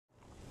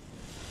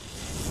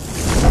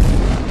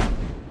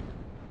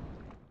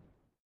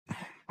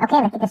Okay,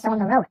 let's get this show on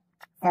the road.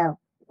 So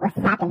what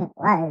happened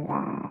was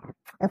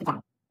Luffy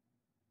got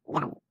in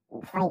a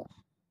fight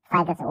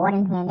gets a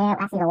warden here and there.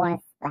 Actually, the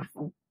warden's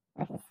blasting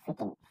with his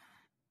freaking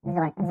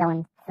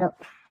zone throat.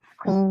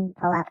 Queen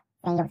pull up,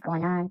 saying what's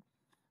going on.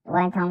 The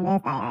warden told him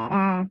this,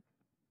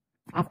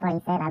 That's what he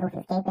said. Luffy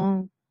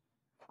escaping.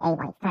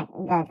 Everybody's trying to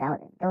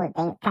do his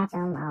thing, catch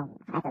him.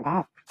 After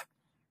that,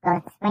 go to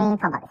the spring,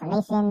 talk about the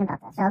nation, about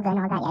the shogun,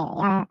 all that,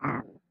 yada.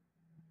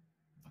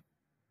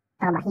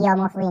 Talk about Hio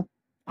mostly.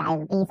 Guy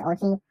is a beast,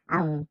 OG.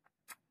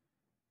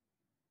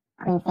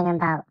 Queen thinking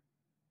about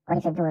what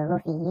he should do with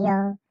Luffy,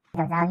 Hio. He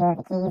goes out here with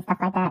the keys,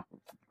 stuff like that.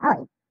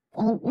 Oh,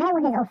 he met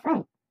with his old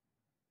friend.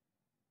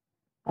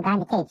 The guy in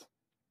the cage.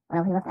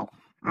 What he looks like.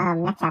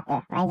 Next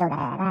chapter, right? So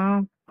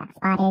got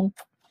spotted.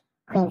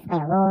 Queen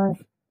explained the rules.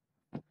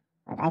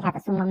 I have a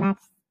sumo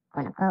match,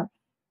 quote unquote.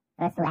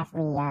 First to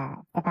actually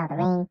step out of the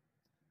ring,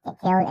 get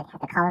killed, and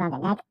have the collar on the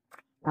neck.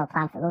 No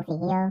problem for Luffy,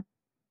 Hio.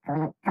 So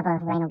when a couple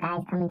of random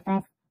guys come in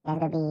first, there's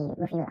gonna be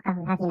Luffy, how do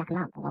you knock him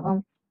out? Boom, boom,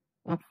 boom.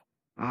 Next,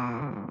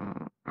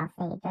 I'll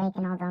say Drake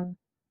and all them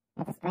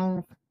at the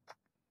springs.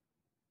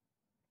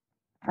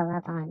 Pull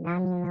up on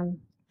Nami and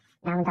them.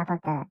 Nami drop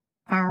off the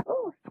towel.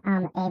 Ooh,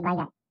 everybody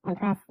got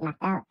impressed,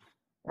 knocked out.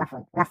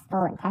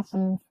 Lustful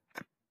intentions.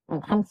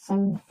 Drake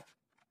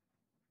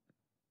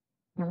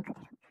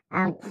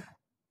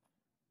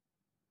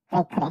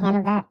couldn't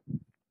handle that.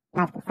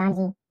 Not with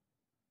Sanji.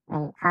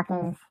 When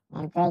Hawkins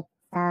and Drake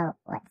saw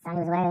what Sanji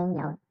was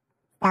wearing,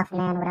 Stealth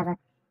Man, whatever.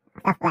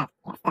 Stealth Black,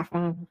 yeah, Stealth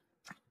Man.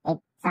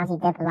 Sanji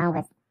dipped along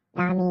with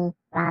Nami,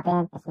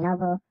 Robin, and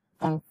Shinobu.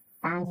 Then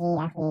Sanji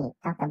actually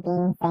dropped a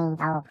beam saying,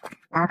 our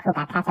crew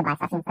got captured by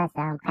such and such,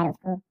 Kaido's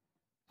crew.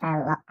 Try to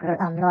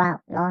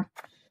lure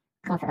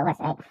come for the worst,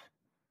 right?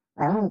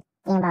 But the only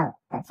thing about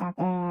the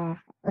chapter,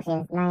 which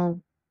is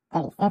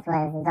 936,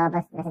 was Zoro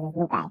versus this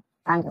new guy,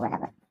 Sanji,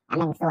 whatever. I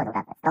mean, sword or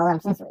whatever. Stole him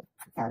Shinsui.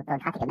 So Zoro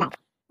tried to get back.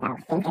 Now,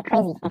 things get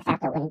crazy next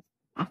chapter when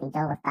actually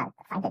Zoro started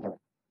to fight the dude.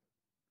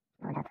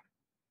 Or whatever.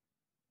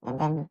 And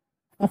then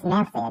this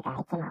Manslayer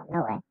guy came out of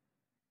nowhere.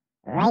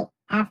 Right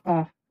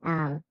after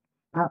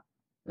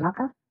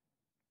Moko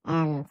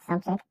and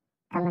some chick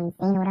come on the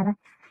scene or whatever.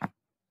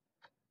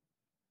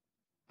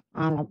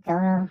 And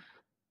Zoro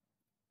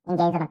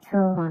engaged on a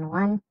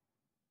 2-on-1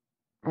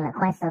 on the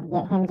quest of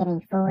him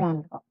getting food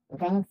and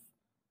drinks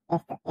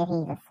if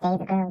he just stayed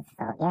the girls.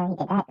 So yeah, he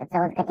did that.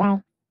 Zoro's a good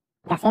guy.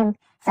 That's him.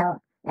 So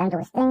let him do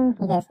his thing.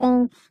 He did his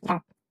thing. He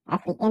got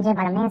actually injured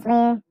by the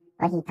Manslayer,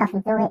 but he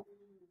toughened through it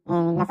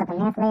and he messed up the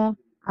Manslayer.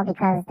 All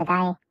because the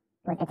guy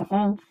was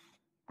interfering.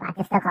 But I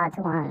can still call it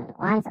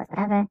 2-on-1, so it's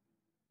whatever.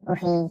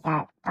 Luffy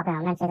got talking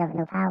about mentions of a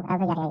new power,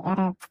 whatever, yada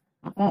yada.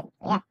 That's it.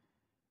 So yeah.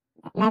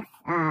 Next,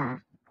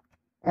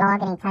 Law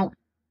getting tight.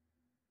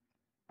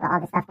 With all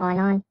this stuff going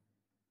on.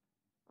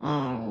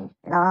 And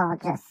Law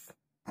just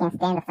can't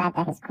stand the fact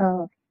that his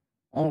crew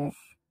is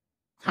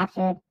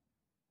captured.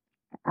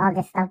 All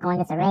this stuff going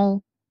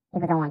disarray.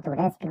 People don't want to do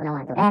this. People don't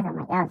want to do that. I'm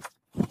like, yo,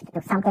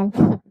 do something.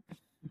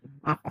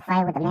 After the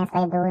fight with the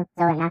Manslayer dude,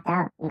 Zoro knocked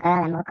out. And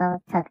Girl and Moko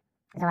took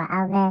Zoro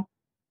out of there.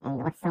 And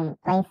went to some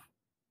place.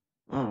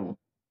 And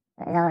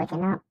Zoro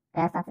came out.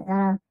 Girl talked to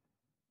Zoro.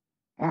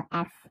 Girl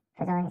asks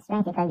for Zoro's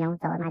strength because,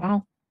 Zoro's my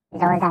guy.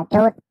 Zoro's that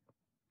dude.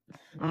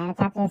 And the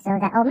chapter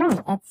shows that, oh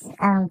man, that's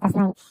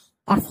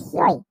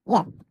Hiyori,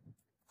 yeah.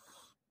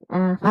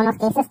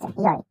 Momosuke's sister,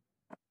 Hiyori.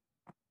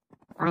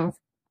 Fine.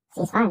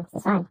 She's fine,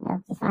 she's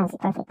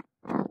perfect.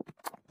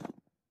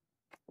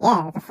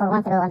 Yeah, it's a full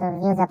run through of the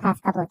reviews of the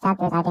past couple of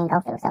chapters I didn't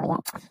go through, so yeah.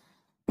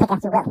 Pick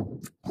as you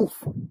will.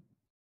 Peace.